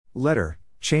Letter: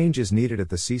 change is needed at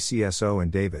the CCSO, and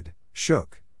David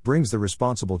Shook brings the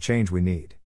responsible change we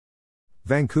need.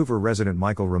 Vancouver resident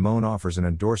Michael Ramone offers an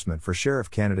endorsement for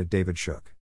sheriff candidate David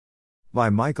Shook. By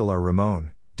Michael R.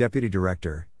 Ramone, Deputy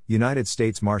Director, United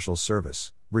States Marshals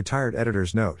Service, retired.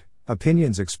 Editor's note: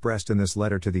 opinions expressed in this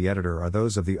letter to the editor are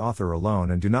those of the author alone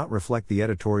and do not reflect the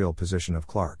editorial position of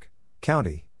Clark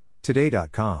County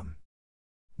Today.com.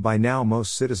 By now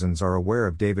most citizens are aware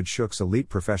of David Shook's elite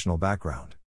professional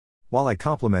background. While I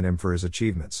compliment him for his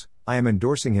achievements, I am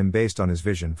endorsing him based on his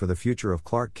vision for the future of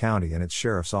Clark County and its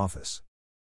sheriff's office.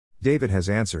 David has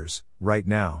answers, right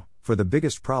now, for the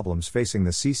biggest problems facing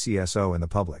the CCSO and the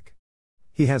public.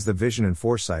 He has the vision and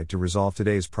foresight to resolve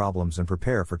today's problems and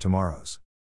prepare for tomorrow's.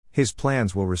 His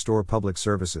plans will restore public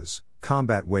services,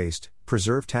 combat waste,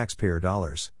 preserve taxpayer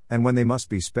dollars, and when they must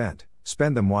be spent,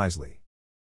 spend them wisely.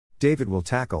 David will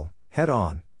tackle,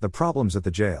 head-on, the problems at the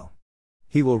jail.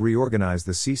 He will reorganize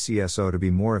the CCSO to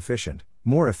be more efficient,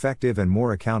 more effective and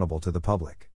more accountable to the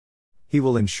public. He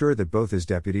will ensure that both his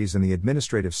deputies and the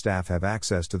administrative staff have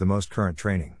access to the most current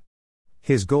training.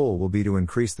 His goal will be to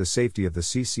increase the safety of the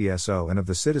CCSO and of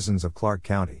the citizens of Clark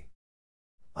County.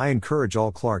 I encourage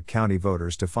all Clark County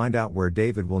voters to find out where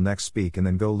David will next speak and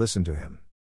then go listen to him.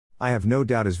 I have no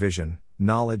doubt his vision,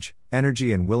 knowledge,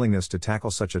 energy and willingness to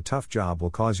tackle such a tough job will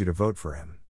cause you to vote for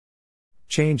him.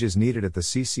 Change is needed at the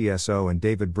CCSO, and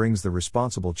David brings the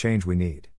responsible change we need.